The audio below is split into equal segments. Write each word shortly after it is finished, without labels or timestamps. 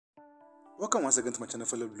Welcome once again to my channel,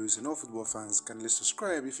 fellow Blues, and all football fans. Kindly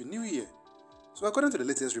subscribe if you're new here. So according to the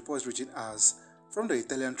latest reports reaching us from the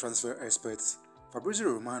Italian transfer expert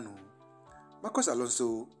Fabrizio Romelu, Marcos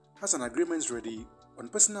Alonso has an agreement ready on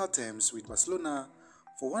personal terms with Barcelona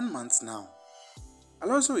for 1 month now.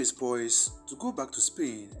 Alonso is poised to go back to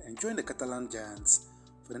Spain and join the Catalan Giants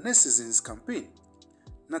for the next season's campaign.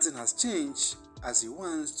 Nothing has changed as he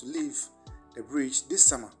wants to leave the bridge this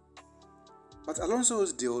summer. But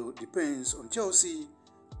Alonso's deal depends on Chelsea,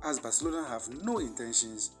 as Barcelona have no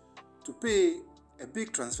intentions to pay a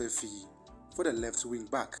big transfer fee for the left wing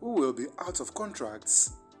back, who will be out of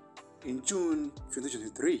contracts in June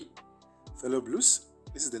 2023. Fellow Blues,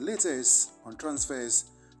 this is the latest on transfers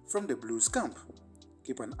from the Blues camp.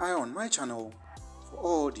 Keep an eye on my channel for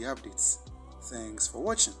all the updates. Thanks for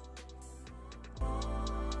watching.